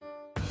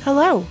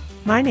Hello,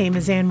 my name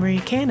is Anne-Marie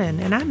Cannon,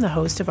 and I'm the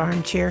host of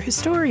Armchair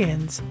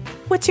Historians.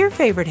 What's your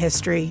favorite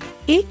history?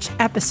 Each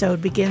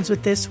episode begins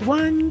with this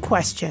one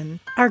question.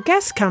 Our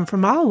guests come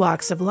from all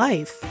walks of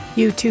life.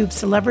 YouTube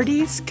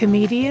celebrities,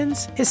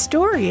 comedians,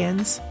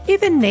 historians,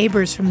 even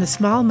neighbors from the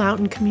small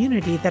mountain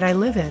community that I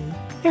live in.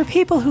 They're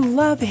people who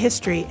love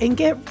history and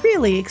get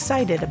really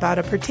excited about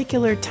a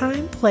particular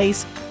time,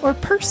 place, or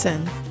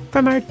person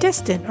from our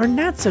distant or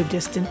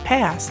not-so-distant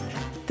past.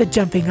 The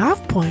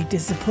jumping-off point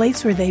is the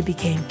place where they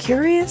became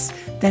curious,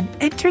 then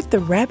entered the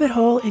rabbit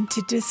hole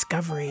into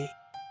discovery.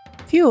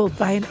 Fueled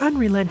by an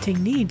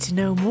unrelenting need to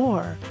know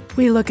more,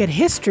 we look at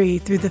history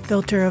through the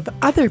filter of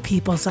other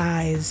people's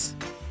eyes.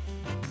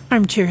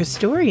 Armchair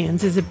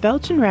Historians is a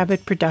Belgian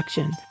Rabbit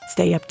production.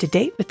 Stay up to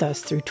date with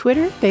us through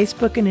Twitter,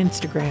 Facebook, and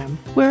Instagram.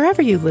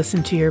 Wherever you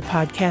listen to your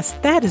podcast,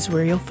 that is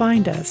where you'll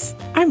find us.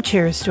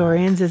 Armchair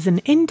Historians is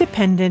an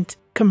independent,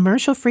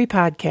 commercial-free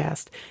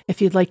podcast.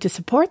 If you'd like to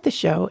support the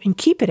show and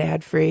keep it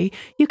ad-free,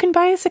 you can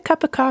buy us a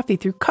cup of coffee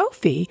through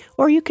Ko-fi,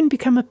 or you can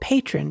become a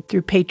patron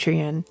through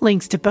Patreon.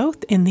 Links to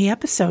both in the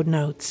episode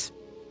notes.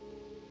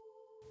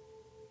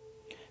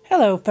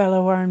 Hello,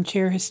 fellow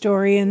armchair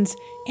historians.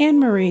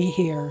 Anne-Marie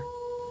here.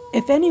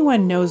 If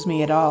anyone knows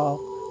me at all,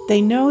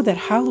 they know that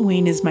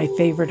Halloween is my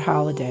favorite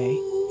holiday.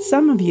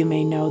 Some of you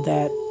may know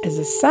that, as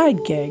a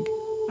side gig,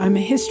 I'm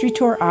a history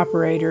tour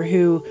operator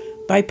who,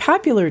 by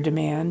popular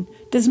demand,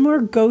 does more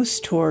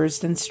ghost tours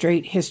than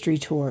straight history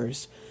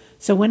tours.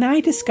 So when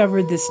I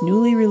discovered this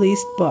newly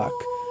released book,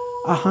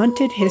 A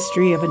Haunted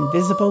History of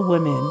Invisible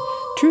Women,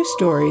 True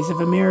Stories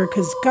of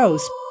America's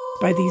Ghosts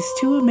by these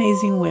two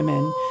amazing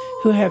women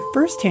who have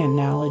firsthand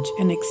knowledge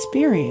and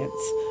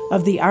experience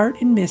of the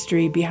art and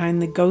mystery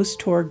behind the ghost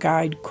tour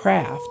guide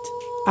craft,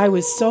 I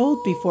was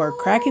sold before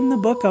cracking the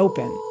book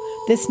open.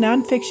 This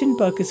nonfiction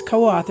book is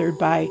co-authored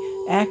by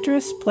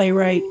actress,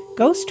 playwright,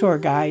 ghost tour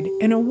guide,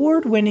 and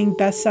award-winning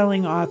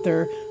best-selling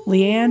author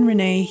Leanna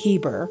Renee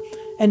Heiber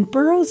and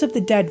Burrows of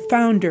the Dead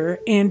founder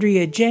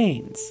Andrea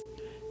James.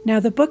 Now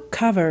the book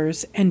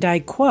covers, and I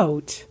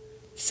quote,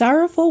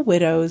 "Sorrowful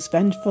widows,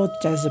 vengeful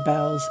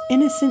Jezebels,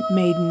 innocent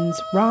maidens,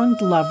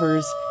 wronged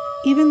lovers,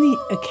 even the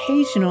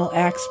occasional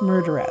axe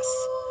murderess.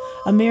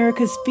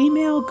 America's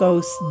female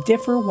ghosts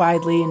differ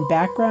widely in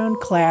background,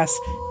 class,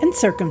 and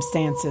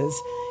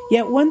circumstances,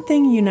 yet one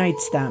thing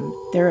unites them,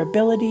 their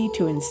ability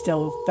to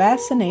instill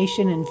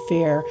fascination and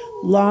fear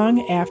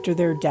long after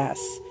their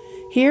deaths.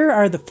 Here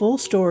are the full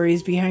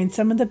stories behind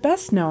some of the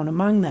best known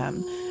among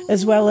them,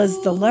 as well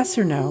as the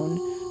lesser known,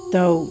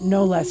 though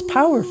no less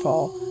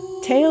powerful,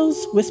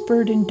 tales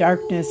whispered in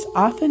darkness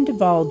often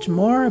divulge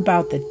more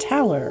about the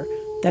teller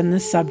than the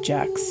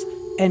subjects."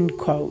 End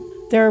quote.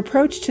 Their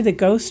approach to the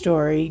ghost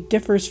story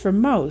differs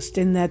from most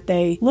in that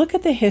they look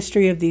at the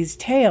history of these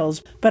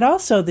tales, but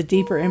also the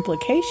deeper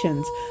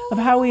implications of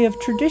how we have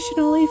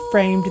traditionally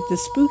framed the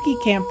spooky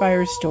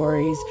campfire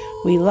stories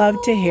we love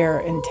to hear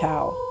and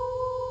tell.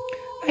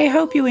 I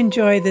hope you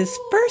enjoy this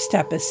first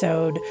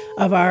episode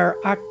of our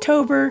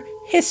October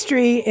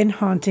History and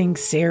Haunting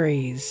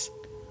series.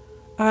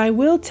 I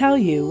will tell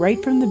you,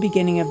 right from the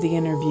beginning of the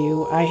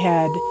interview, I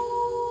had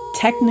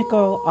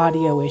technical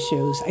audio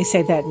issues. I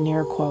say that in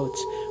air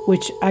quotes,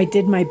 which I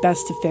did my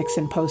best to fix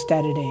in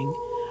post-editing.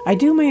 I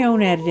do my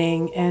own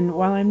editing, and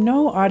while I'm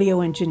no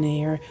audio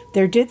engineer,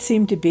 there did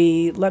seem to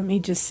be, let me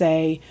just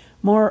say,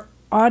 more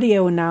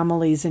audio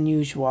anomalies than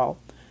usual.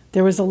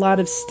 There was a lot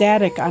of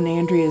static on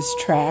Andrea's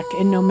track,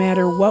 and no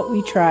matter what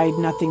we tried,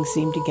 nothing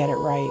seemed to get it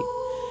right.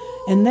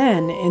 And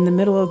then, in the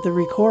middle of the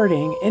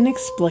recording,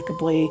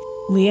 inexplicably,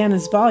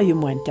 Leanna's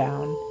volume went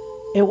down.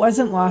 It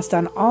wasn't lost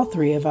on all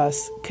three of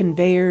us,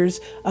 conveyors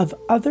of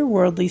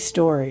otherworldly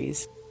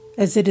stories,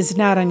 as it is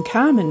not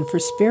uncommon for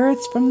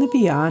spirits from the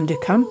beyond to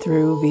come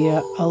through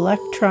via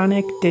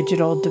electronic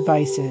digital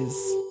devices.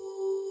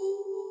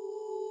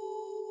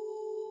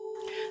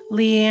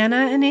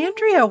 Leanna and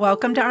Andrea,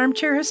 welcome to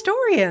Armchair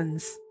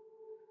Historians.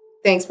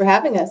 Thanks for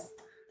having us.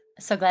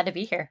 So glad to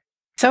be here.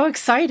 So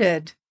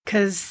excited,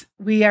 because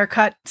we are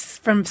cut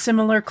from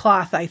similar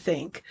cloth, I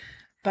think.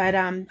 But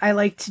I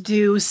like to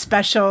do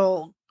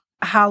special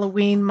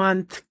Halloween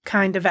month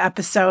kind of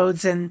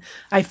episodes, and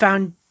I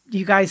found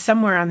you guys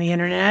somewhere on the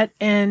internet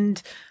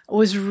and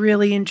was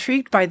really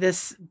intrigued by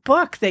this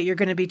book that you're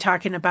going to be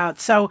talking about.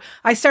 So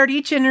I start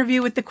each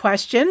interview with the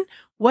question,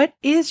 what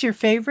is your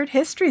favorite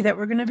history that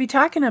we're going to be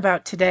talking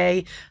about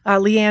today?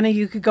 Leanna,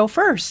 you could go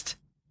first.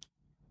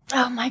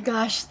 Oh my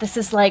gosh, this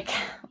is like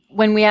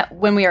when we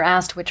are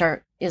asked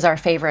is our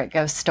favorite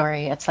ghost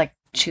story, it's like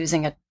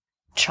choosing a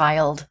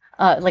child.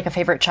 Like a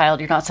favorite child,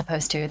 you're not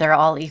supposed to. They're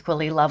all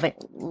equally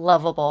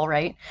lovable,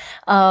 right?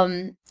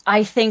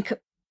 I think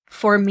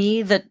for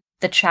me, the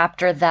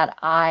chapter that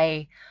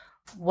I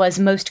was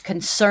most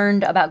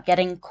concerned about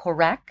getting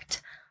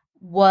correct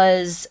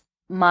was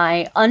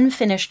my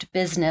unfinished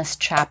business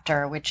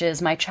chapter, which is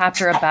my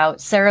chapter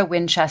about Sarah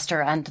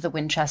Winchester and the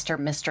Winchester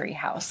Mystery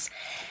House.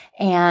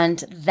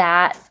 And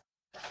that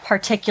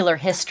particular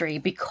history,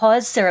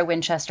 because Sarah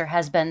Winchester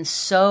has been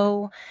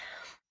so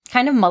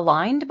kind of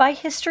maligned by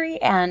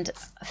history, and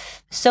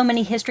so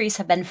many histories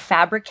have been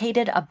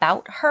fabricated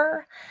about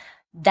her.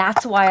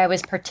 That's why I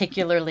was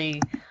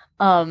particularly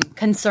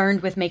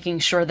concerned with making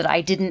sure that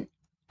I didn't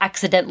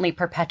accidentally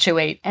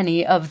perpetuate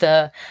any of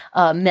the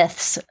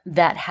myths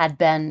that had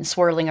been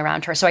swirling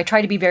around her. So I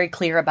try to be very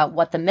clear about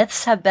what the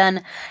myths have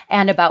been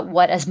and about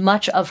what as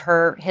much of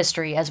her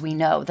history as we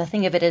know. The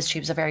thing of it is she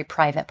was a very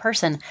private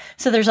person.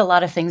 So there's a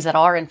lot of things that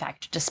are in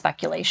fact just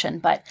speculation.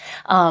 But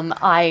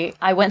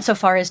I went so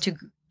far as to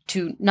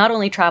not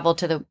only travel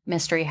to the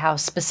mystery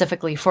house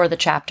specifically for the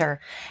chapter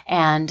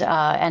and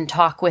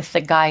talk with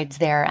the guides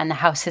there and the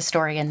house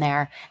historian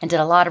there and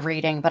did a lot of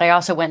reading, but I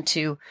also went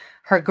to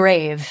her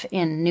grave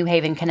in New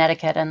Haven,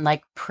 Connecticut, and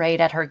prayed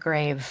at her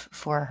grave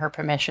for her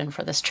permission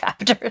for this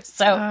chapter.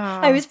 So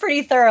I was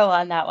pretty thorough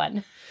on that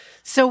one.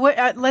 So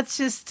what? Let's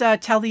just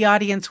tell the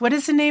audience, what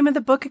is the name of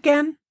the book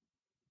again?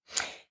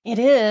 It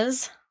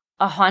is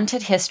A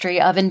Haunted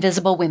History of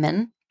Invisible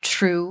Women,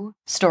 True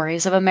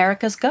Stories of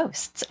America's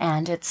Ghosts.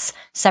 And it's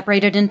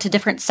separated into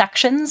different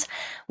sections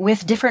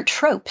with different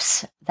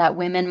tropes that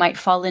women might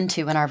fall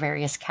into in our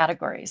various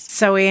categories.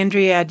 So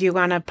Andrea, do you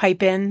want to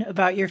pipe in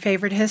about your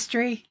favorite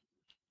history?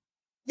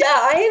 Yeah,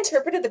 I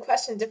interpreted the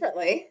question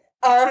differently.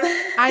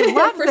 I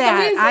love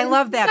that. I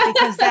love that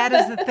because that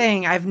is the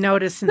thing I've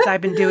noticed since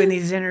I've been doing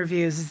these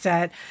interviews is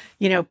that,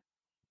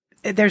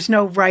 there's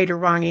no right or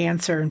wrong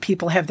answer, and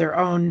people have their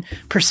own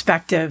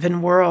perspective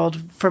and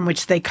world from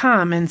which they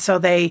come. And so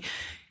they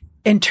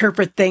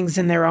interpret things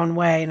in their own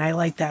way. And I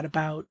like that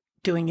about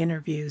doing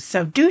interviews.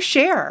 So do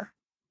share.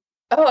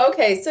 Oh,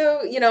 okay.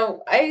 So,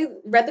 I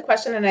read the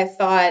question and I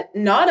thought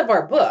not of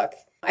our book.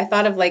 I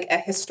thought of a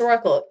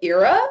historical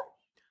era.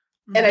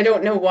 And I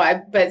don't know why,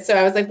 but so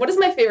I was like, what is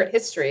my favorite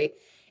history?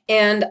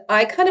 And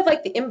I kind of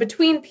like the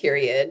in-between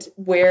period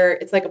where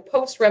it's like a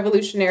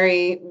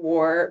post-Revolutionary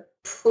War,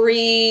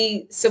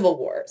 pre-Civil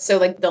War. So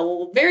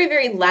the very,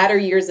 very latter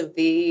years of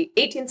the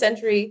 18th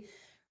century,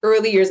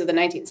 early years of the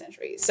 19th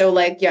century. So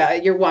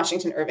your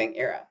Washington Irving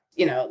era,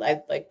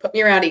 put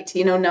me around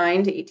 1809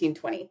 to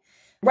 1820,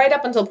 right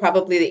up until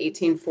probably the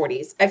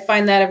 1840s. I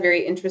find that a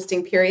very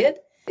interesting period.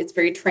 It's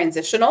very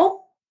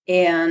transitional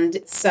and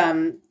it's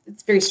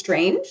very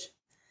strange.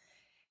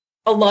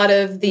 A lot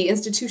of the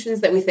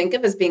institutions that we think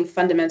of as being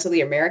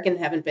fundamentally American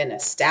haven't been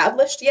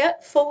established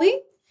yet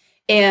fully.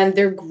 And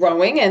they're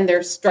growing and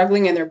they're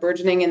struggling and they're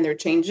burgeoning and they're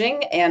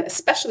changing. And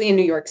especially in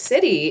New York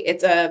City,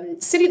 it's a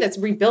city that's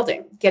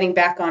rebuilding, getting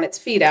back on its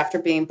feet after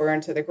being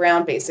burned to the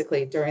ground,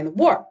 basically, during the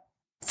war.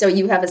 So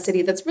you have a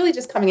city that's really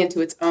just coming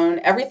into its own.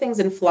 Everything's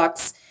in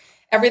flux.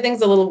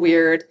 Everything's a little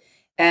weird.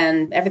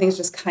 And everything's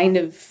just kind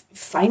of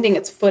finding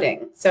its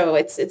footing. So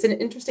it's an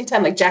interesting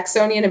time.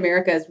 Jacksonian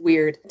America is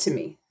weird to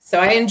me. So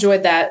I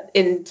enjoyed that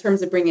in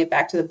terms of bringing it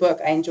back to the book.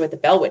 I enjoyed the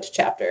Bell Witch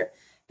chapter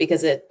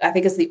because I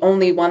think it's the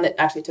only one that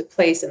actually took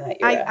place in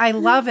that era. I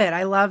love it.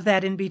 I love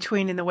that in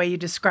between in the way you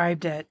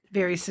described it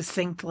very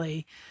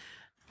succinctly.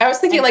 I was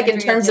thinking in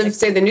terms of,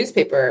 say, the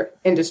newspaper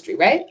industry,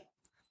 right?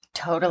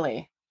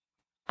 Totally.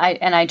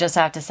 I just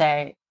have to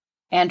say,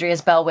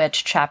 Andrea's Bell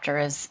Witch chapter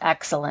is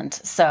excellent.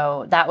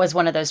 So that was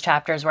one of those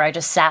chapters where I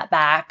just sat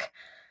back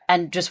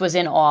and just was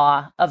in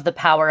awe of the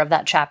power of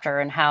that chapter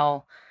and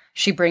how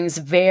she brings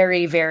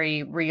very,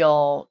 very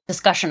real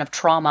discussion of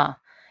trauma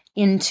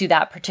into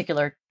that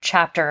particular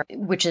chapter,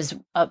 which is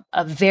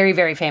a very,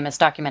 very famous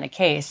documented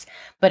case,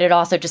 but it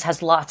also just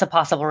has lots of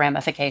possible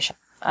ramifications.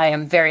 I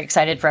am very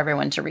excited for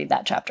everyone to read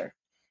that chapter.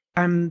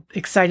 I'm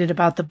excited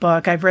about the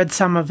book. I've read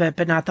some of it,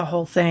 but not the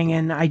whole thing.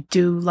 And I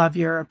do love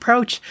your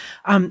approach.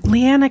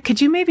 Leanna,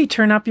 could you maybe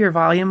turn up your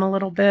volume a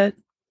little bit?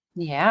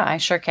 Yeah, I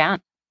sure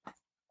can.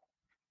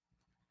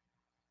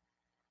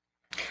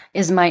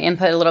 Is my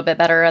input a little bit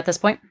better at this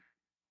point?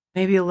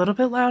 Maybe a little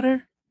bit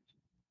louder?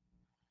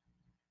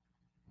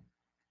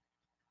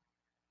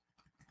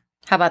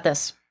 How about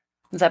this?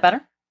 Is that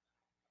better?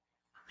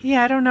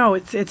 Yeah, I don't know.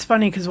 It's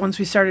funny because once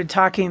we started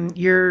talking,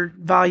 your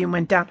volume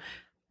went down.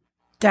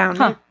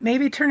 Huh.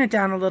 Maybe turn it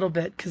down a little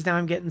bit because now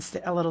I'm getting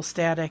a little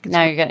static.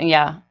 Now you're getting,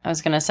 yeah. I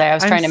was going to say, I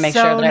was trying to make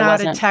sure that I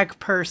wasn't. I'm not a tech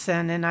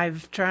person, and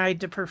I've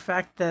tried to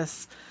perfect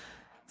this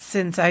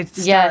since I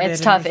started. Yeah, it's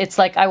tough. It's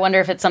I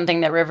wonder if it's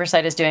something that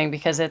Riverside is doing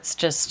because it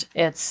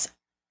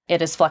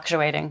is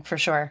fluctuating for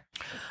sure.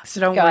 So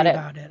don't worry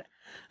about it.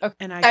 Okay.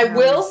 And I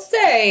will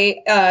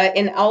say,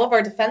 in all of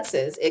our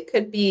defenses, it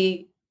could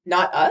be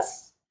not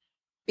us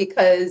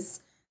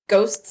because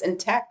ghosts and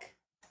tech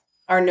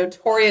are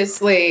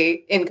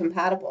notoriously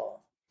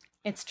incompatible.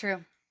 It's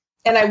true.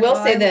 And I will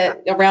say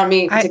that around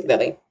me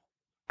particularly.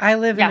 I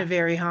live in a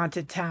very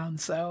haunted town,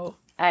 so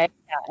and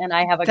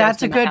I have a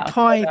that's ghost a in good the house,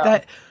 point.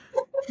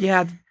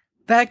 so.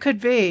 That could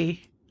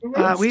be.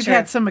 We've true.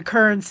 had some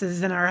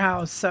occurrences in our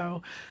house,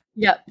 so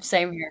Yep,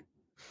 same here.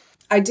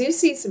 I do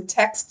see some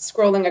text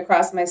scrolling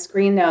across my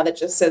screen now that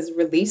just says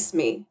 "release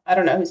me." I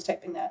don't know who's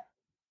typing that.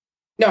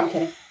 No, I'm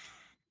kidding.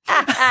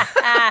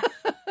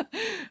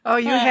 Oh,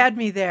 you had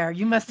me there.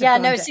 You must have. Yeah,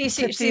 no. See,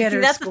 that's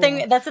school. the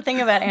thing. That's the thing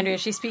about Andrea.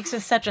 She speaks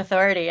with such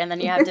authority, and then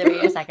you have to be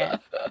a second.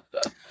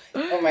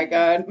 Oh my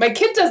God. My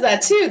kid does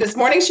that too. This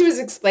morning she was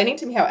explaining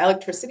to me how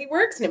electricity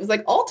works, and it was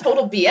like all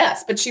total BS,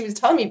 but she was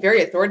telling me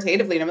very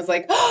authoritatively, and I was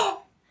like,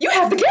 oh, you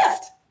have the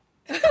gift.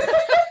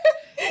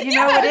 You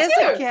know, it is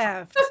a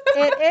gift.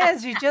 It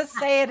is. You just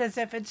say it as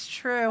if it's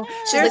true.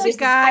 There's a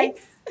guy.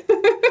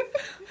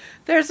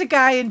 There's a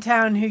guy in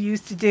town who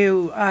used to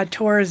do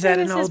tours at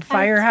an old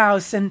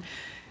firehouse, and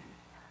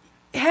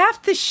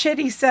half the shit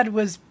he said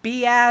was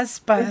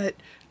BS, but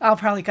I'll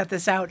probably cut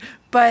this out.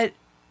 But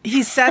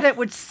he said it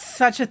with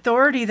such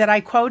authority that I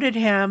quoted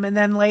him, and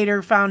then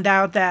later found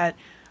out that,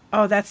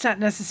 oh, that's not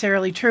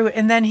necessarily true.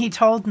 And then he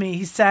told me,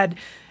 he said,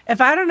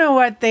 if I don't know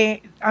what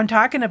I'm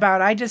talking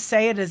about, I just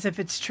say it as if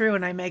it's true,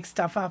 and I make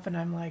stuff up, and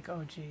I'm like,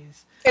 oh,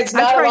 geez. It's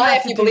not a lie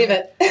if you believe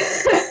it.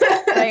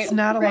 It's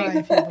not a lie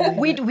if you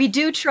believe it. We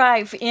do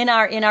try, in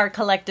our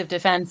collective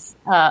defense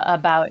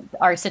about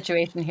our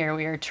situation here,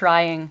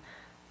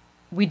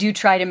 we do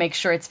try to make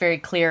sure it's very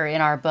clear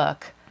in our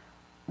book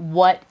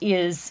what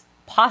is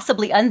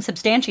possibly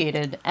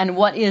unsubstantiated and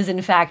what is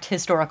in fact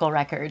historical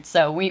record.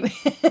 So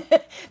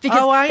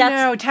I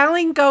know,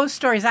 telling ghost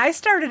stories. I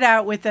started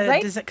out with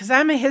because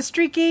I'm a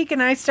history geek,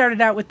 and I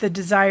started out with the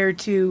desire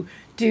to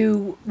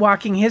do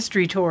walking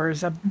history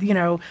tours,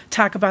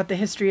 talk about the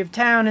history of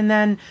town. And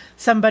then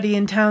somebody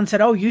in town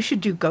said, oh, you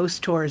should do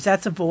ghost tours.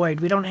 That's a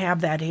void. We don't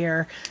have that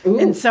here. Ooh.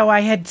 And so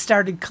I had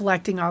started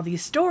collecting all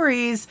these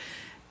stories,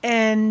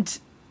 and,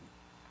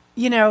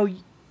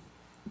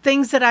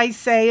 things that I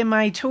say in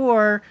my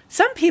tour,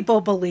 some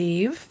people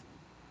believe.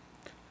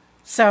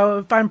 So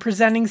if I'm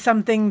presenting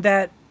something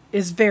that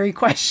is very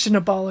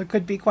questionable or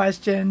could be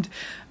questioned,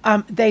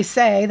 they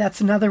say,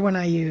 that's another one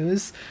I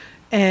use.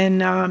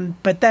 And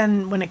but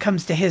then when it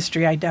comes to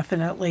history, I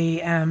definitely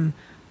am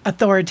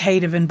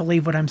authoritative and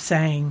believe what I'm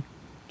saying.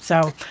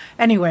 So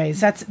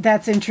anyways,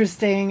 that's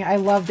interesting. I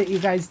love that you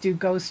guys do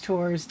ghost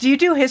tours. Do you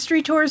do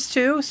history tours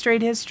too?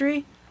 Straight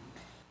history?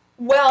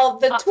 Well,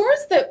 the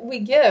tours that we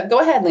give, go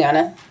ahead,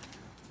 Leanna.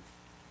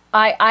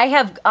 I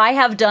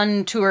have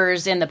done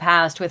tours in the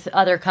past with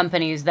other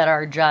companies that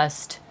are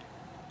just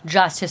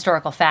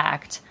historical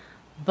fact,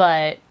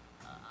 but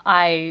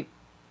I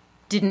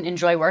didn't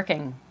enjoy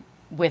working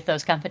with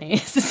those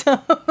companies. So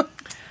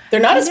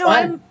they're not as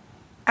fun.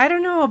 I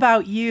don't know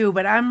about you,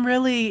 but I'm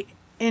really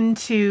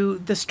into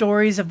the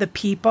stories of the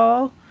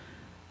people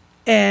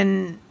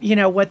and,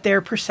 what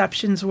their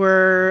perceptions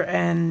were,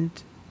 and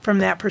from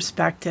that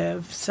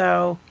perspective.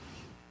 So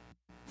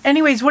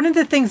anyways, one of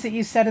the things that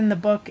you said in the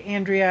book,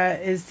 Andrea,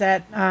 is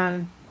that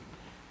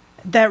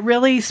that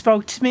really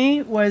spoke to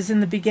me was in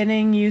the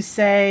beginning you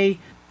say,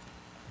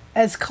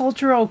 as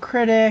cultural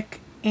critic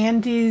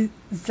Andy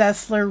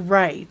Zessler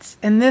writes,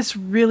 and this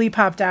really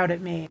popped out at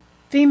me,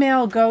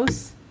 female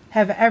ghosts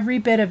have every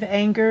bit of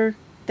anger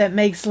that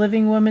makes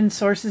living women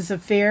sources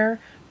of fear,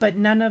 but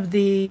none of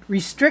the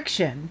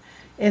restriction.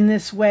 In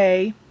this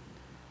way,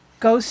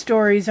 ghost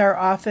stories are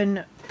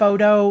often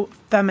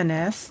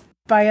photo-feminist.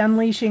 By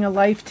unleashing a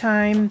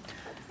lifetime's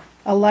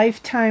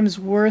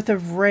worth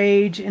of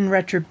rage and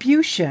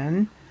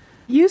retribution,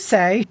 you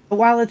say,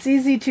 while it's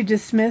easy to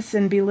dismiss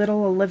and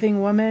belittle a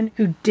living woman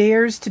who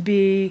dares to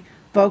be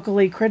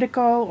vocally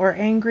critical or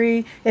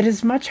angry, it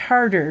is much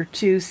harder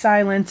to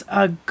silence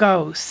a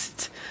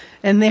ghost.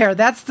 And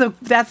that's the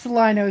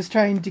line I was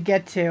trying to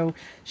get to.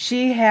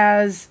 She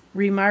has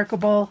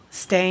remarkable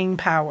staying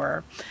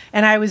power.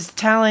 And I was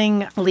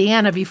telling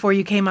Leanna before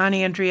you came on,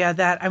 Andrea,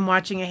 that I'm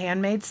watching A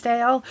Handmaid's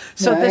Tale.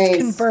 So nice. This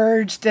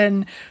converged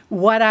in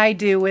what I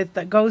do with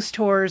the ghost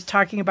tours,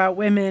 talking about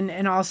women,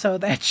 and also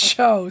that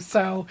show.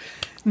 So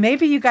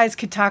maybe you guys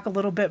could talk a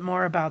little bit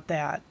more about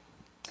that.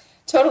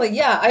 Totally.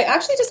 Yeah. I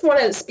actually just want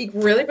to speak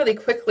really, really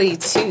quickly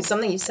to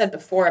something you said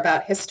before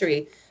about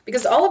history,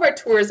 because all of our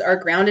tours are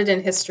grounded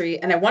in history.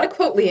 And I want to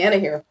quote Leanna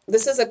here.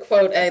 This is a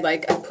quote I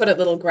put a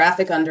little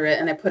graphic under it,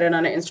 and I put it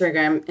on our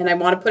Instagram, and I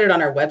want to put it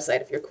on our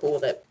website if you're cool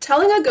with it.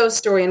 Telling a ghost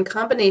story in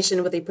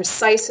combination with a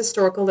precise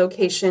historical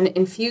location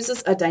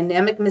infuses a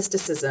dynamic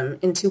mysticism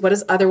into what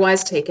is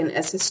otherwise taken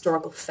as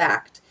historical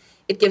fact.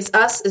 It gives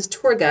us as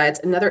tour guides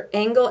another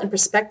angle and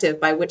perspective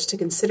by which to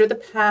consider the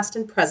past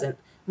and present,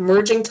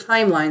 merging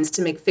timelines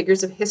to make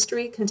figures of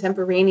history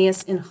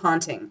contemporaneous and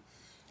haunting.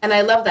 And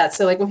I love that.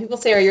 So when people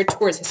say, are your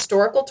tours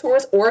historical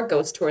tours or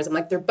ghost tours? I'm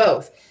like, they're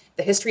both.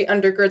 The history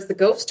undergirds the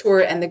ghost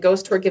tour, and the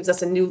ghost tour gives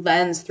us a new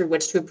lens through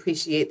which to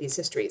appreciate these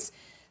histories.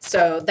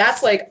 So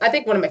that's I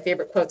think one of my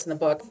favorite quotes in the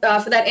book. For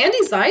that Andy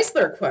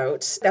Zeisler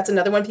quote, that's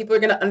another one people are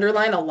going to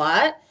underline a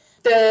lot.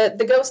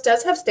 The ghost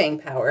does have staying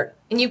power,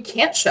 and you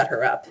can't shut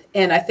her up.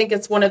 And I think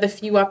it's one of the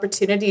few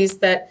opportunities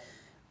that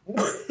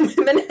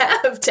women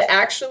have to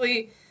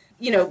actually,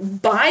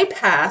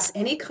 bypass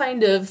any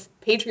kind of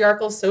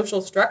patriarchal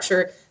social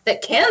structure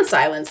that can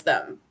silence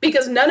them,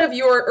 because none of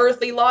your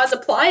earthly laws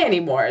apply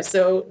anymore.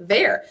 So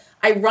there.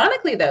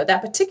 Ironically, though,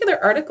 that particular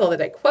article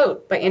that I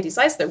quote by Andy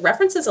Zeisler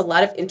references a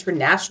lot of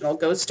international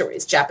ghost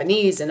stories,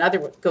 Japanese and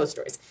other ghost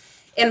stories.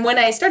 And when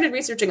I started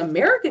researching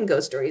American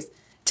ghost stories,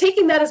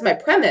 taking that as my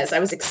premise, I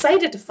was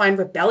excited to find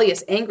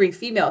rebellious, angry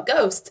female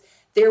ghosts.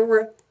 There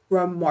were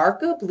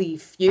remarkably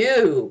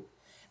few.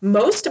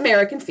 most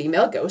American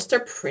female ghosts are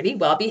pretty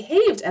well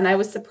behaved. And I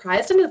was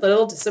surprised and a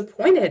little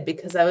disappointed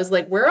because I was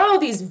like, where are all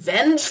these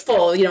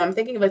vengeful, I'm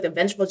thinking of like the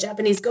vengeful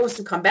Japanese ghosts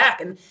who come back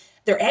and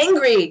they're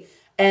angry.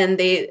 And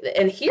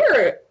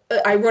here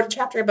I wrote a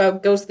chapter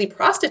about ghostly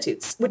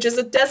prostitutes, which is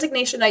a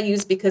designation I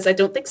use because I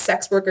don't think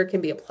sex worker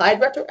can be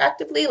applied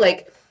retroactively.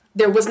 Like,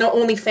 there was no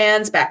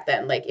OnlyFans back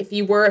then. Like, if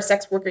you were a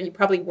sex worker, you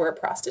probably were a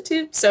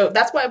prostitute. So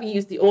that's why we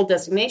use the old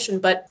designation.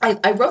 But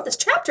I wrote this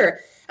chapter.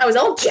 I was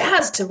all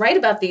jazzed to write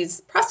about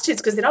these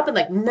prostitutes because they'd all been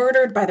like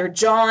murdered by their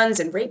Johns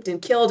and raped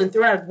and killed and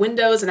thrown out of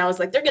windows. And I was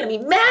like, they're going to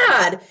be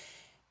mad.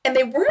 And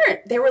they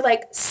weren't. They were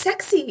like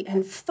sexy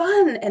and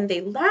fun. And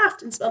they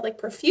laughed and smelled like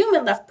perfume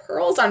and left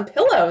pearls on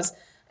pillows.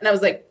 And I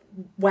was like,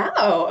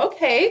 wow,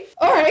 okay.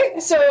 All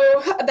right. So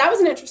that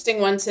was an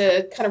interesting one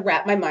to kind of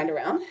wrap my mind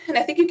around. And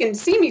I think you can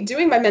see me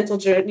doing my mental,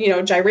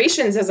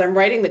 gyrations as I'm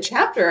writing the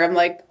chapter. I'm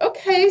like,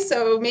 okay,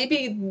 so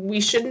maybe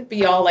we shouldn't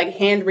be all like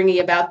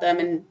hand-wringy about them.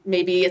 And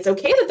maybe it's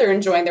okay that they're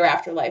enjoying their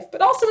afterlife.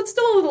 But also it's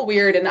still a little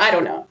weird. And I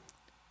don't know.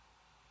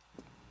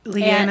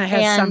 Leanna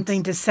has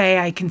something to say.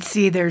 I can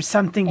see there's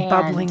something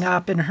bubbling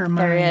up in her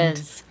mind. There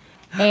is.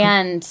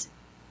 And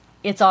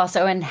it's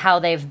also in how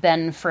they've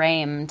been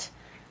framed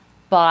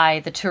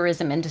by the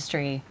tourism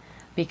industry,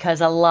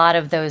 because a lot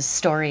of those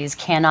stories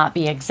cannot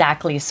be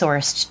exactly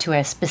sourced to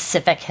a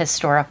specific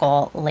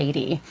historical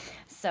lady.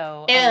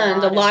 So,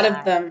 and a lot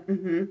of them,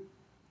 mm-hmm.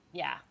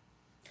 Yeah.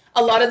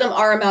 A lot of them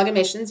are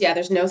amalgamations. Yeah,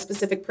 there's no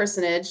specific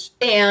personage.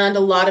 And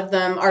a lot of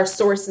them, our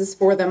sources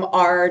for them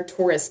are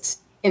tourist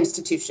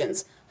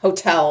institutions,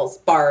 hotels,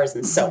 bars,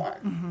 and so on.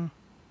 Mm-hmm.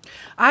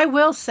 I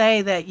will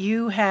say that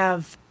you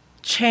have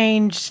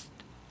changed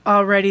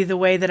already the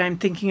way that I'm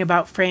thinking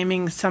about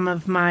framing some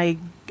of my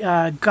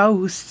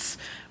ghosts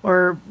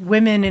or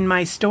women in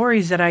my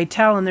stories that I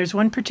tell. And there's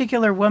one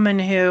particular woman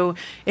who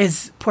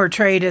is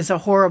portrayed as a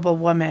horrible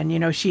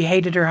woman. She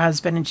hated her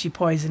husband and she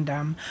poisoned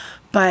him.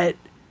 But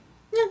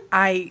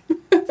I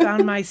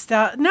found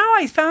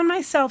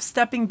myself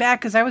stepping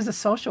back because I was a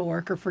social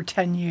worker for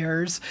 10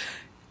 years.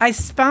 I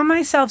found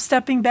myself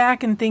stepping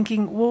back and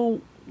thinking,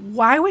 well,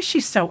 why was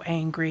she so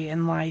angry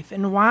in life?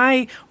 And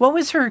what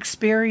was her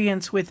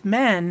experience with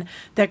men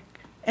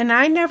and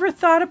I never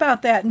thought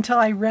about that until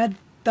I read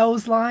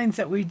those lines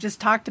that we just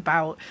talked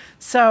about.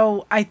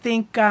 So I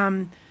think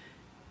a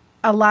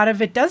lot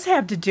of it does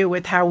have to do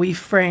with how we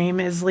frame,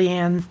 as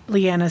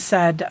Leanna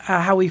said,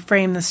 how we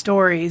frame the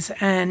stories.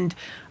 And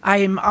I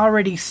am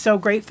already so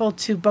grateful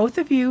to both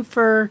of you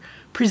for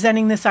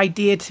presenting this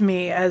idea to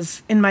me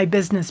as in my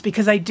business,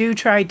 because I do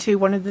try to,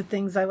 one of the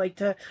things I like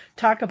to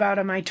talk about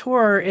on my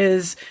tour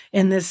is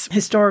in this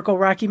historical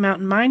Rocky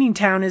Mountain mining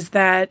town is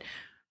that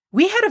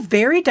we had a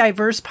very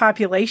diverse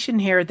population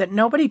here that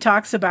nobody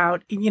talks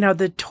about,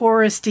 the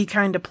touristy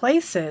kind of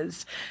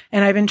places.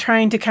 And I've been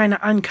trying to kind of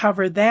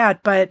uncover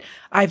that, but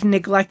I've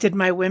neglected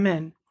my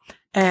women.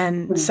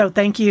 And so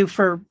thank you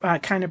for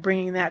kind of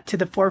bringing that to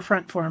the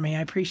forefront for me.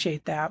 I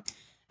appreciate that.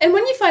 And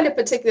when you find a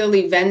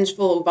particularly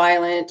vengeful,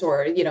 violent,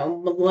 or,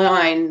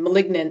 malign,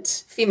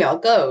 malignant female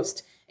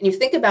ghost, and you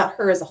think about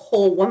her as a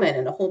whole woman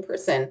and a whole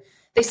person,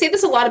 they say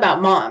this a lot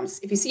about moms.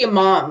 If you see a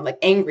mom like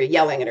angry,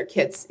 yelling at her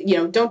kids,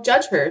 don't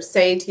judge her.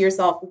 Say to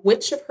yourself,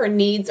 which of her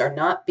needs are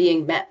not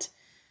being met?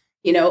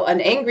 An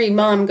angry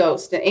mom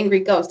ghost, an angry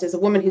ghost is a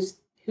woman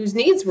whose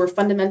needs were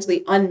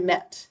fundamentally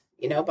unmet,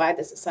 by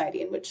the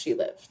society in which she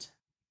lived.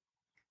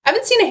 I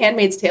haven't seen A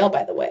Handmaid's Tale,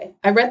 by the way.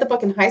 I read the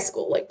book in high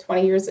school like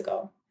 20 years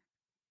ago.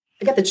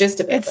 I got the gist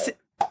of it.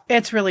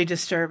 It's really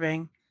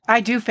disturbing.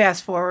 I do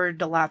fast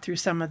forward a lot through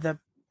some of the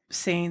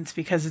scenes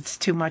because it's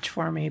too much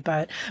for me.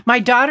 But my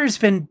daughter's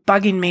been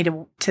bugging me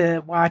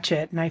to watch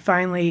it, and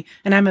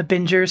I'm a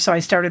binger, so I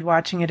started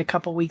watching it a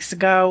couple weeks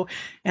ago,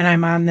 and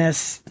I'm on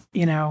this,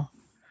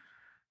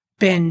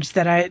 binge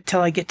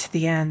till I get to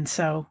the end.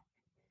 So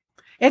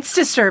it's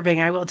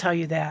disturbing. I will tell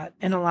you that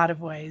in a lot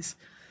of ways.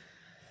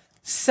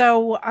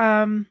 So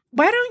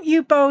why don't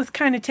you both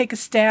kind of take a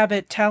stab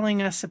at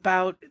telling us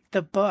about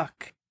the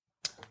book?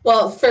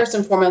 Well, first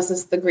and foremost,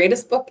 it's the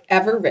greatest book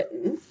ever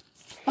written.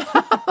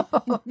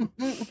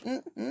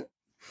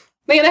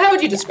 Leanna, how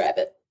would you describe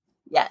it?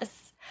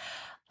 Yes.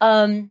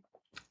 It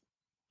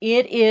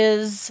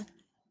is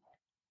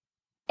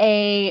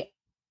a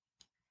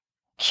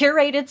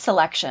curated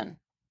selection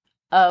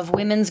of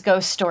women's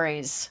ghost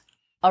stories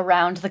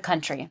around the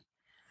country.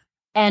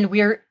 And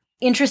we're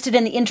interested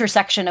in the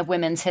intersection of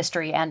women's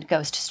history and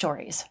ghost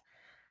stories.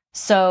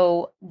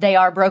 So they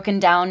are broken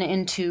down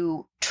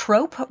into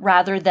trope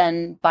rather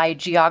than by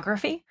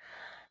geography.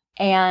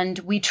 And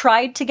we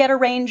tried to get a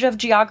range of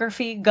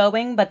geography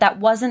going, but that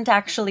wasn't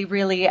actually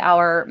really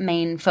our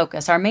main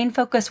focus. Our main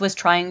focus was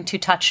trying to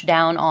touch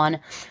down on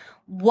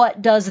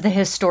what does the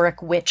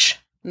historic witch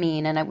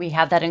mean? And we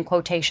have that in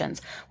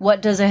quotations.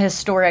 What does a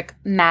historic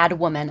mad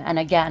woman? And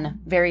again,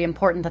 very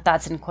important that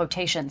that's in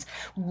quotations.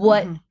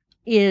 What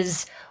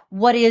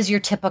is your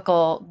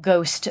typical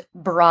ghost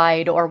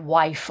bride or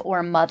wife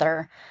or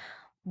mother?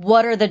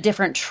 What are the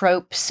different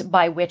tropes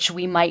by which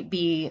we might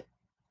be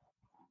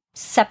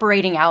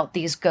separating out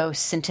these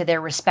ghosts into their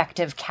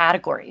respective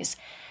categories?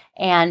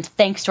 And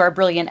thanks to our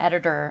brilliant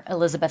editor,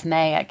 Elizabeth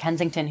May at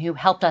Kensington, who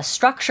helped us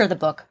structure the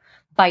book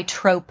by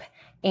trope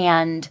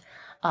and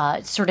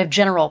sort of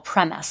general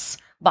premise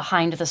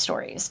behind the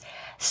stories.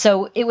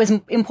 So it was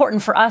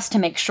important for us to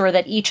make sure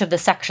that each of the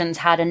sections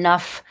had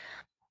enough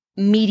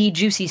meaty,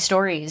 juicy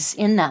stories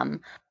in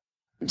them,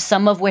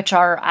 some of which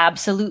are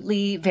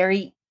absolutely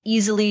very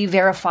easily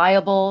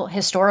verifiable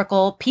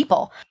historical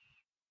people.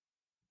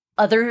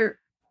 Other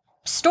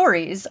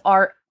stories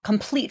are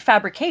complete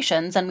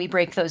fabrications, and we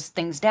break those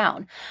things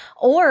down,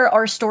 or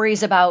are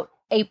stories about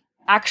a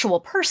actual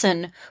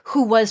person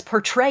who was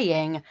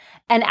portraying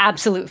an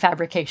absolute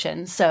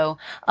fabrication. So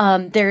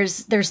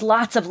there's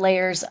lots of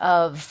layers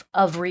of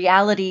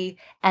reality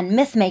and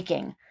myth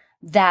making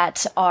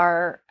that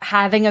are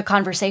having a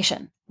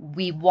conversation.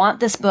 We want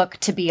this book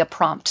to be a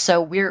prompt.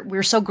 So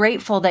we're so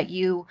grateful that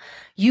you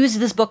use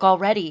this book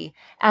already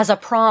as a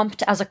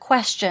prompt, as a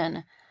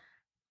question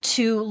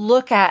to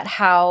look at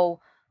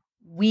how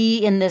we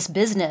in this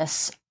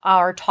business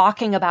are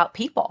talking about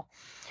people.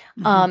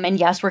 And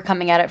yes, we're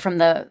coming at it from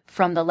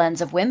the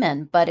lens of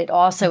women, but it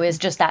also is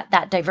just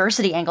that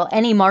diversity angle.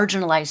 Any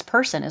marginalized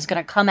person is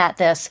going to come at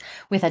this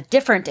with a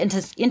different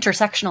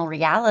intersectional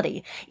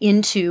reality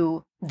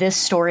into this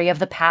story of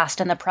the past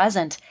and the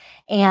present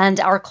and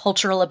our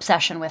cultural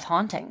obsession with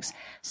hauntings.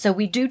 So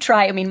we do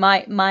try. I mean,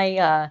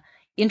 my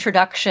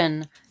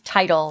introduction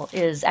title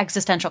is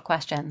Existential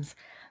Questions,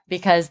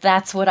 because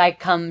that's what I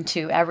come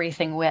to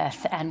everything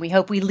with. And we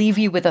hope we leave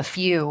you with a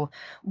few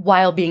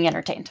while being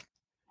entertained.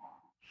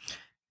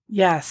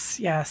 Yes,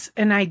 yes.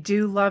 And I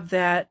do love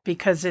that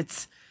because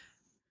it's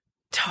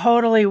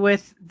totally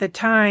with the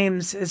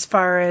times as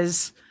far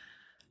as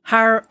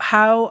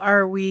how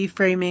are we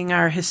framing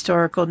our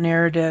historical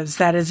narratives.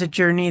 That is a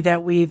journey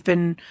that we've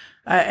been,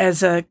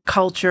 as a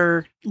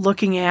culture,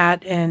 looking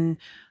at and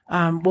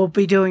will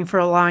be doing for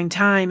a long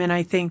time. And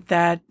I think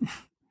that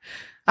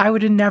I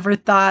would have never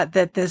thought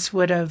that this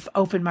would have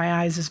opened my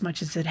eyes as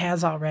much as it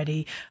has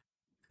already.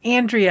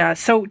 Andrea,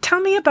 so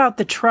tell me about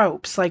the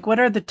tropes. Like, what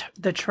are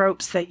the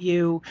tropes that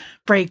you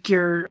break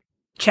your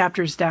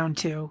chapters down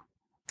to?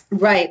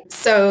 Right.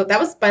 So that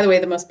was, by the way,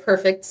 the most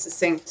perfect,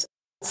 succinct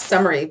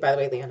summary, by the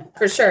way, Leanna,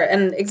 for sure.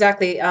 And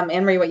exactly,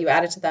 Anne-Marie, what you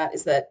added to that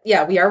is that,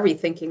 yeah, we are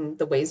rethinking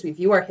the ways we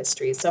view our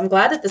history. So I'm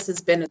glad that this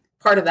has been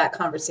part of that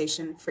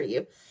conversation for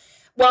you.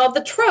 Well,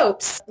 the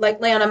tropes, like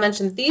Leanna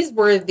mentioned, these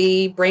were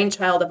the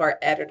brainchild of our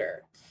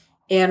editor.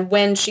 And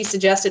when she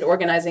suggested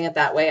organizing it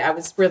that way, I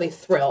was really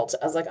thrilled.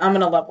 I was like, I'm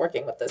going to love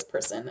working with this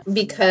person,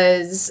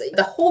 because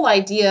the whole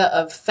idea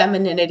of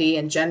femininity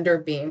and gender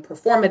being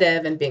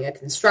performative and being a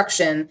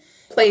construction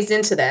plays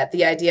into that.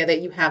 The idea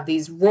that you have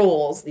these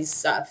roles,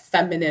 these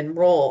feminine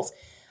roles.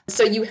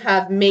 So you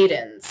have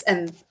maidens.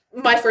 And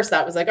my first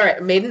thought was like, all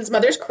right, maidens,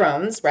 mothers,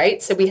 crones,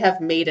 right? So we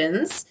have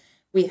maidens,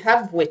 we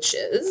have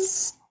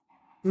witches,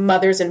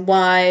 mothers and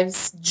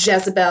wives,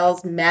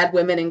 Jezebels, mad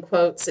women in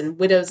quotes, and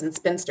widows and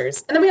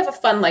spinsters. And then we have a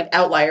fun like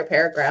outlier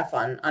paragraph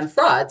on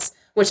frauds,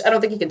 which I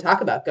don't think you can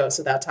talk about ghosts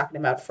without talking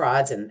about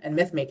frauds and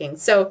myth making.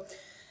 So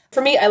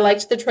for me, I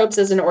liked the tropes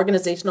as an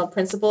organizational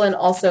principle. And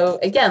also,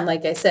 again,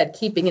 like I said,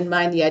 keeping in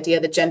mind the idea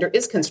that gender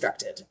is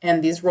constructed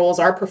and these roles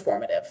are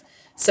performative.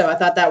 So I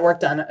thought that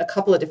worked on a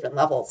couple of different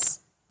levels.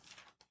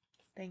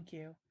 Thank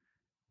you.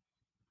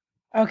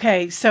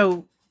 Okay,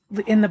 so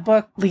in the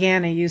book,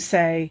 Leanna, you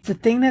say, the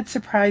thing that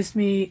surprised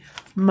me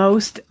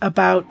most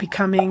about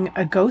becoming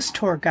a ghost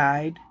tour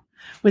guide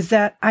was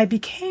that I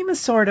became a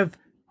sort of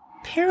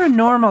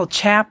paranormal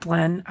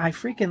chaplain. I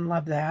freaking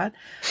love that.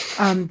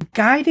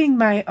 Guiding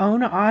my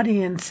own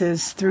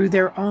audiences through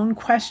their own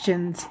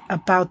questions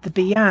about the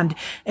beyond.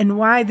 And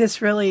why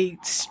this really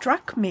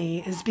struck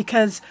me is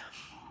because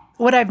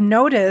what I've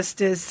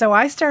noticed is, so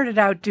I started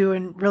out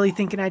really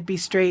thinking I'd be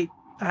straight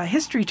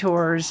history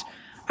tours.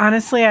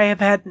 Honestly, I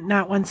have had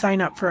not one sign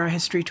up for a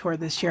history tour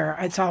this year.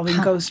 It's all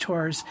been ghost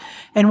tours.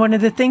 And one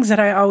of the things that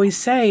I always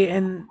say,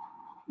 and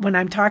when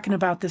I'm talking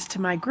about this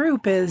to my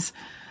group, is,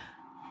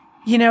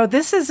 you know,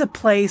 this is a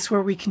place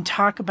where we can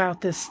talk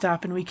about this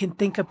stuff and we can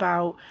think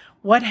about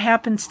what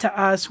happens to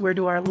us, where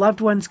do our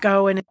loved ones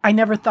go? And I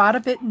never thought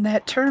of it in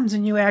that terms,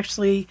 and you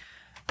actually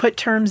put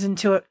terms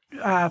into it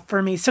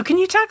for me. So can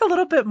you talk a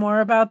little bit more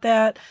about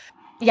that?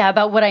 Yeah,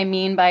 about what I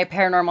mean by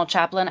paranormal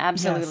chaplain.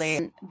 Absolutely.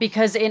 Yes.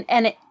 Because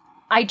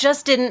I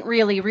just didn't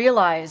really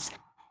realize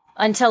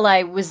until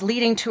I was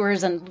leading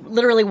tours and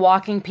literally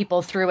walking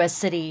people through a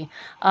city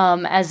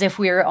as if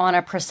we were on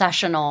a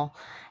processional.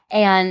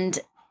 And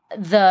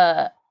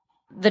the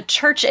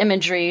church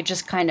imagery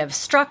just kind of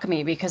struck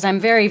me because I'm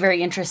very,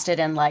 very interested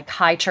in like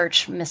high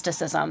church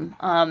mysticism.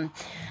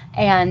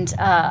 And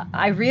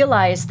I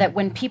realized that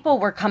when people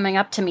were coming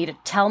up to me to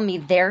tell me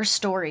their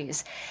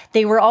stories,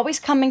 they were always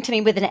coming to me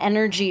with an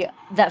energy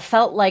that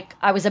felt like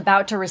I was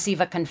about to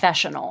receive a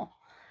confessional.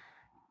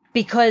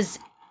 Because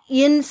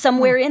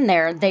somewhere in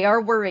there, they are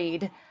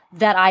worried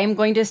that I am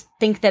going to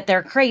think that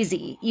they're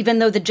crazy, even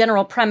though the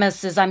general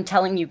premise is I'm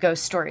telling you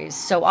ghost stories.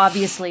 So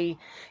obviously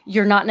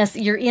you're not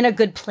you're in a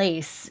good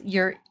place.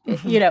 You're,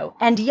 you know,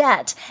 and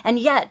yet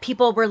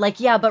people were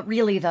like, yeah, but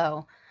really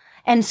though.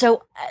 And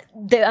so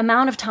the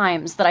amount of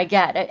times that I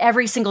get at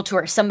every single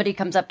tour, somebody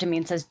comes up to me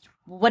and says,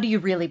 what do you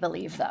really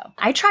believe, though?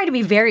 I try to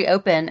be very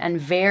open and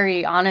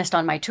very honest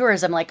on my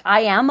tours. I'm like,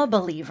 I am a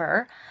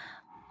believer,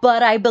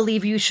 but I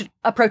believe you should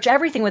approach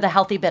everything with a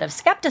healthy bit of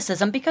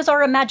skepticism because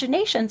our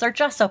imaginations are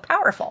just so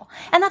powerful.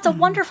 And that's a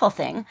wonderful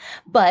thing.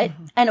 But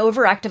an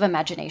overactive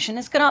imagination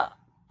is going to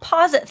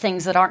posit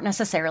things that aren't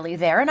necessarily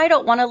there. And I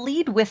don't want to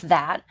lead with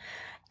that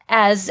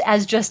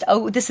as just,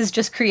 oh, this is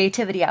just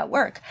creativity at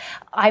work.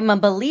 I'm a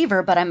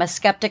believer, but I'm a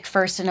skeptic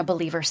first and a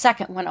believer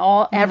second. When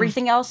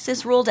everything else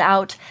is ruled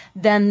out,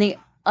 then the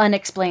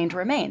unexplained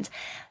remains.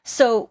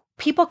 So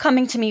people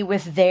coming to me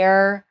with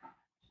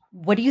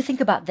what do you think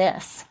about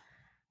this?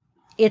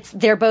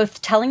 They're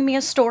both telling me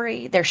a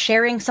story, they're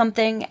sharing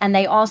something, and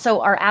they also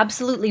are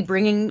absolutely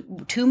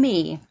bringing to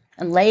me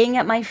and laying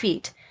at my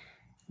feet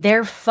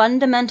their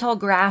fundamental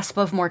grasp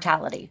of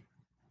mortality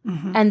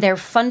and their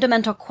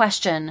fundamental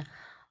question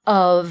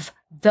of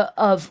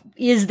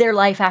is there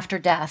life after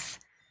death,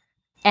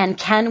 and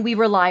can we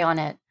rely on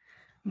it,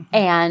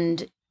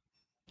 and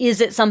is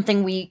it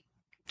something we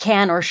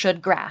can or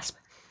should grasp?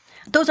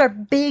 Those are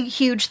big,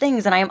 huge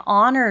things, and I am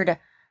honored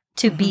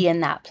to be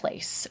in that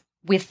place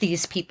with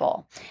these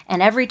people.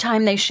 And every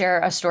time they share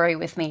a story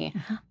with me,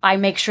 I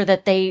make sure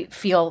that they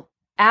feel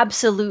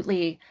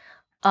absolutely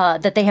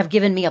that they have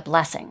given me a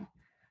blessing,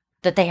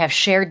 that they have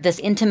shared this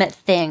intimate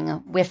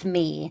thing with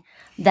me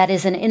that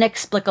is an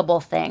inexplicable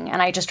thing. And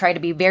I just try to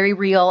be very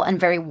real and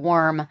very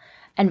warm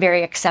and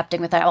very accepting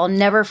with that. I'll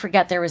never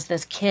forget there was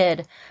this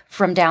kid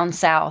from down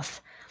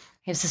south.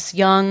 He was this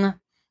young,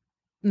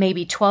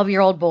 maybe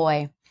 12-year-old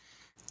boy,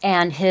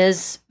 and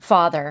his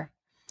father.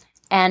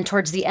 And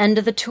towards the end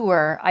of the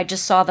tour, I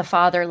just saw the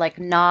father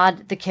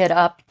nod the kid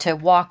up to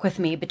walk with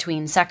me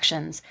between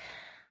sections.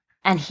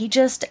 And he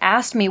just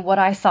asked me what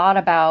I thought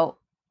about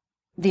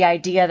the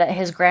idea that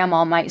his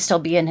grandma might still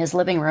be in his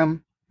living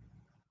room.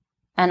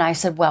 And I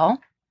said,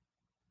 well,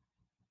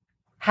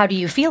 how do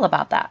you feel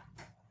about that?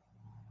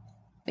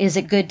 Is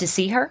it good to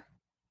see her?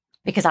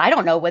 Because I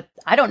don't know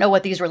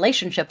what these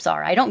relationships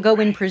are. I don't go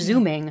in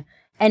presuming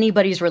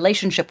anybody's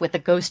relationship with the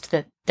ghost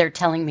that they're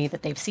telling me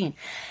that they've seen.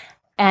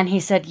 And he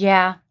said,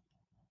 yeah.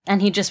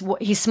 And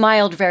he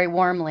smiled very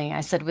warmly.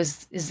 I said,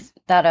 is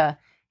that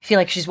you feel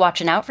like she's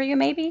watching out for you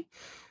maybe?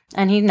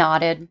 And he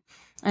nodded.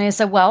 And I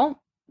said,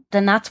 well,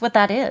 then that's what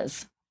that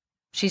is.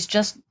 She's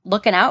just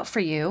looking out for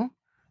you.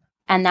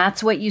 And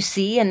that's what you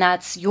see. And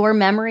that's your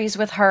memories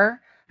with her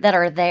that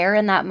are there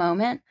in that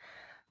moment.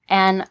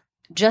 And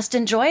just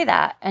enjoy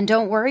that. And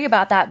don't worry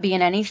about that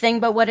being anything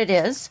but what it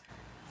is.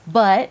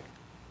 But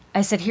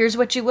I said, here's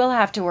what you will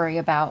have to worry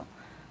about.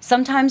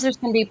 Sometimes there's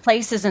going to be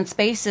places and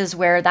spaces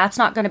where that's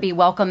not going to be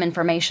welcome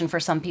information for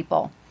some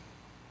people.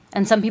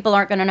 And some people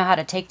aren't going to know how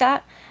to take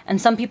that. And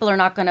some people are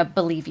not going to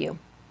believe you.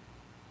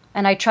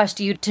 And I trust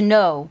you to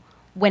know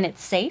when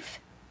it's safe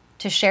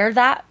to share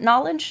that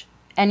knowledge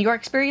and your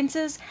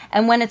experiences,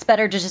 and when it's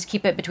better to just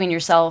keep it between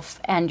yourself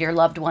and your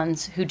loved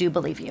ones who do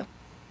believe you.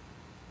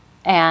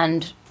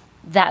 And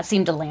that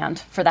seemed to land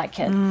for that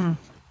kid.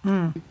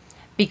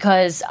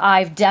 Because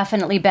I've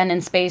definitely been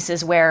in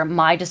spaces where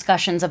my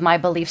discussions of my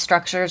belief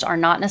structures are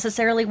not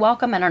necessarily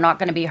welcome and are not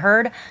going to be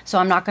heard, so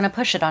I'm not going to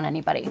push it on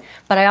anybody.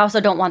 But I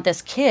also don't want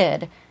this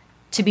kid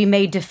to be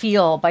made to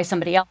feel by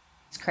somebody else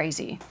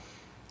crazy.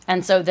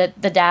 And so the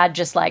dad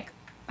just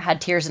had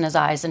tears in his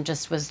eyes and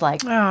just was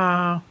like,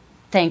 oh,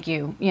 thank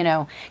you,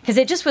 because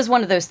it just was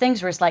one of those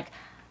things where it's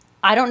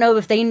I don't know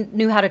if they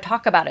knew how to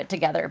talk about it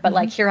together, but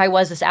here I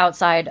was, this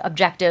outside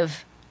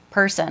objective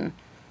person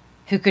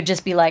who could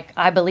just be like,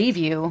 I believe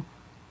you,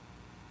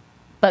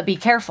 but be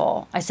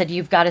careful. I said,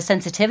 you've got a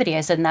sensitivity.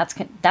 I said,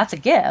 and that's a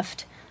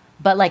gift,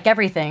 but like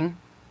everything,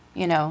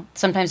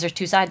 sometimes there's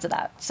two sides of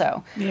that.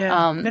 So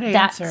yeah, good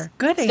answer.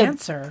 Good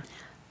answer.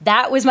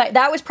 That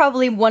was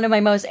probably one of my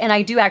most, and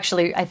I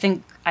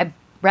think I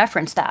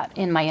referenced that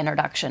in my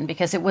introduction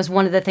because it was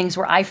one of the things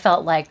where I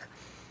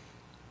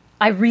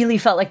really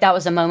felt like that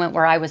was a moment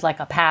where I was like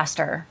a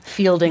pastor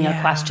fielding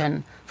a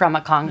question from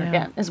a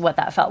congregant is what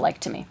that felt like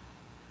to me.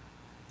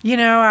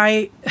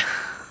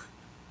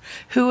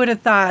 Who would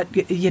have thought,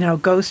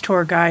 ghost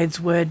tour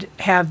guides would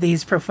have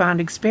these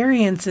profound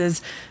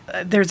experiences?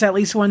 There's at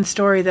least one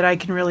story that I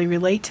can really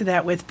relate to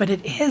that with, but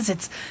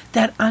it's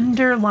that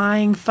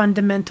underlying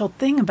fundamental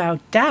thing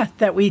about death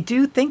that we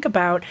do think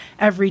about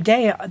every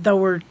day, though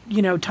we're,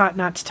 taught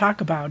not to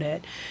talk about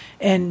it.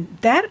 And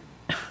that,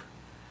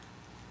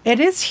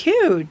 it is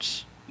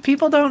huge.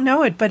 People don't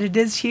know it, but it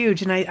is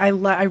huge. And I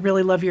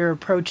really love your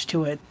approach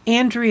to it.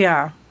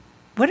 Andrea,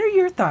 what are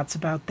your thoughts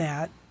about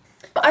that?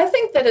 I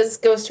think that as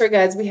ghost tour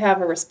guides, we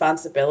have a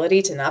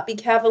responsibility to not be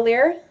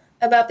cavalier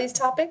about these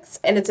topics.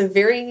 And it's a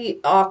very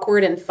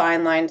awkward and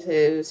fine line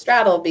to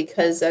straddle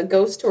because a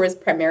ghost tour is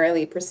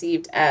primarily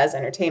perceived as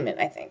entertainment,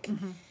 I think.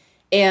 Mm-hmm.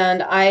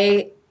 And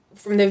I,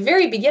 from the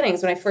very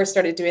beginnings, when I first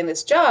started doing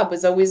this job,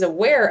 was always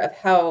aware of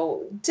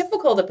how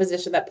difficult a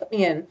position that put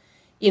me in.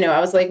 I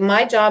was like,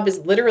 my job is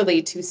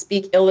literally to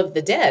speak ill of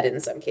the dead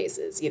in some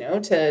cases,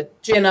 to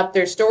gin up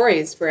their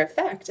stories for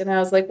effect. And I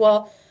was like,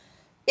 well,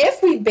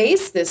 if we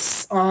base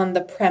this on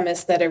the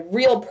premise that a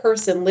real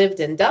person lived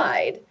and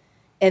died,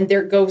 and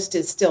their ghost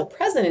is still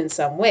present in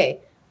some way,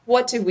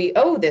 what do we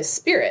owe this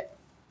spirit?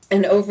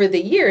 And over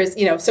the years,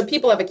 so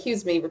people have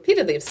accused me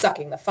repeatedly of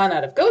sucking the fun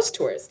out of ghost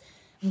tours.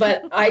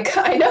 But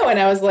I know, and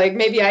I was like,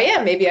 maybe I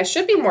am. Maybe I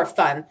should be more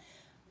fun.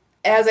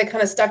 As I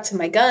kind of stuck to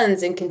my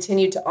guns and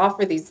continued to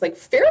offer these like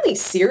fairly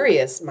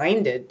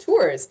serious-minded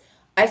tours,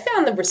 I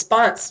found the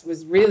response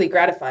was really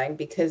gratifying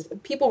because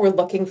people were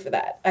looking for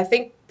that. I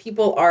think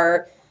people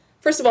are,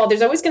 first of all,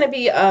 there's always going to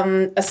be a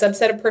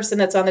subset of person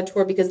that's on the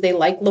tour because they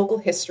like local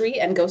history,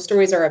 and ghost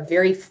stories are a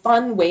very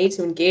fun way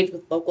to engage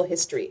with local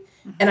history.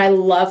 Mm-hmm. And I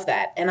love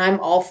that, and I'm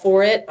all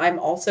for it. I'm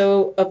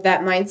also of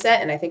that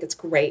mindset, and I think it's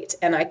great.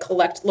 And I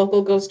collect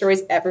local ghost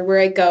stories everywhere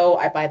I go.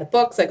 I buy the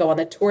books. I go on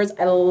the tours.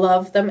 I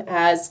love them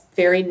as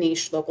very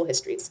niche local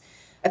histories.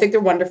 I think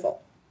they're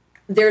wonderful.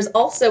 There's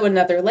also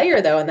another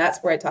layer, though, and that's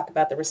where I talk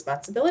about the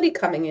responsibility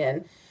coming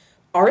in.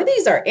 Are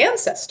these our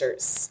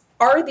ancestors?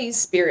 Are these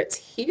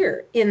spirits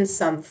here in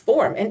some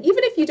form? And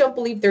even if you don't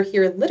believe they're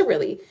here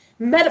literally,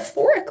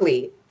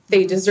 metaphorically,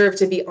 they deserve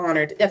to be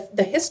honored. If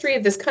the history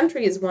of this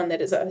country is one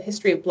that is a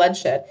history of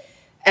bloodshed,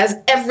 as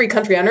every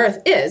country on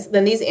earth is,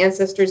 then these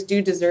ancestors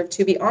do deserve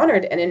to be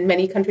honored. And in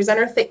many countries on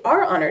earth, they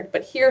are honored.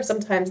 But here,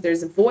 sometimes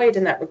there's a void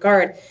in that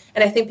regard.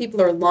 And I think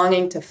people are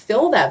longing to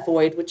fill that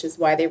void, which is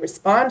why they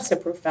respond so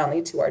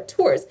profoundly to our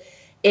tours.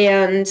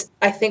 And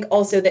I think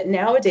also that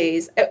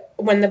nowadays,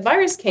 when the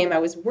virus came, I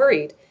was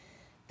worried.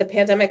 The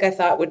pandemic, I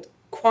thought, would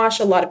quash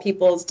a lot of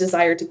people's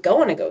desire to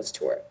go on a ghost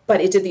tour. But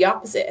it did the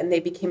opposite, and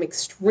they became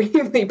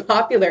extremely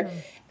popular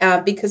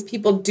because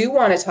people do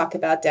want to talk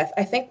about death.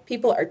 I think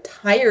people are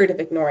tired of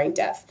ignoring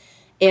death.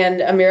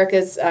 And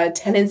America's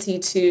tendency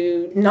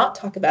to not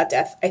talk about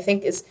death, I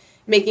think, is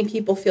making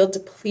people feel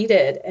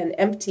depleted and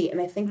empty.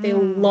 And I think they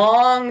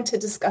long to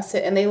discuss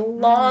it, and they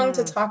long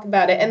to talk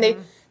about it. And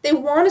they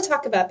want to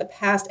talk about the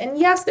past. And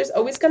yes, there's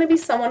always going to be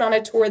someone on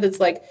a tour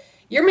that's like,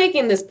 you're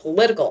making this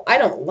political. I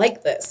don't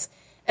like this.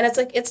 And it's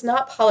like, it's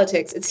not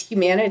politics, it's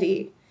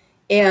humanity.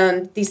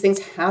 And these things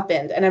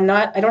happened. And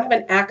I don't have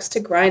an axe to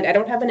grind. I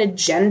don't have an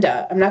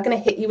agenda. I'm not going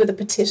to hit you with a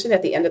petition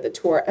at the end of the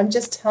tour. I'm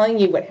just telling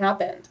you what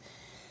happened.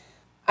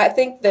 I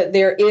think that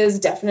there is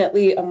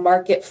definitely a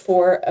market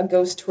for a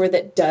ghost tour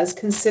that does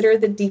consider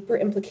the deeper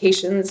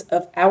implications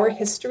of our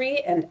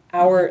history and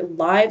our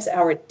lives,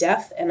 our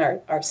death, and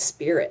our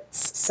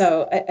spirits.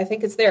 So I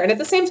think it's there. And at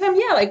the same time,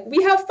 yeah, like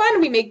we have fun,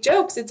 we make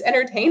jokes, it's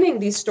entertaining.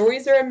 These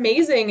stories are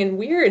amazing and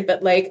weird,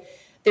 but like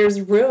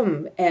there's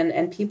room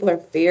and people are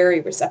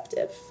very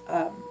receptive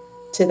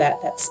to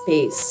that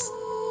space.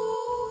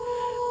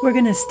 We're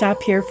going to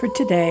stop here for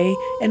today,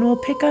 and we'll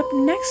pick up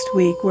next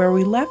week where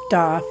we left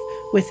off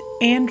with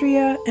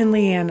Andrea and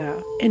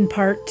Leanna in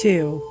part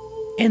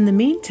 2. In the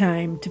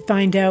meantime, to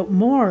find out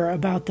more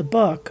about the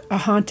book, A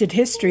Haunted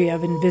History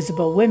of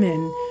Invisible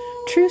Women,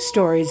 True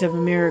Stories of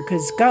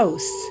America's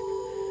Ghosts,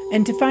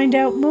 and to find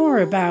out more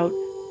about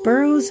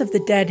Burrows of the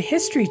Dead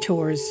history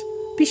tours,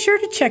 be sure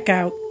to check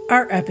out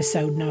our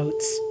episode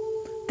notes.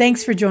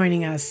 Thanks for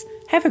joining us.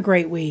 Have a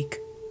great week.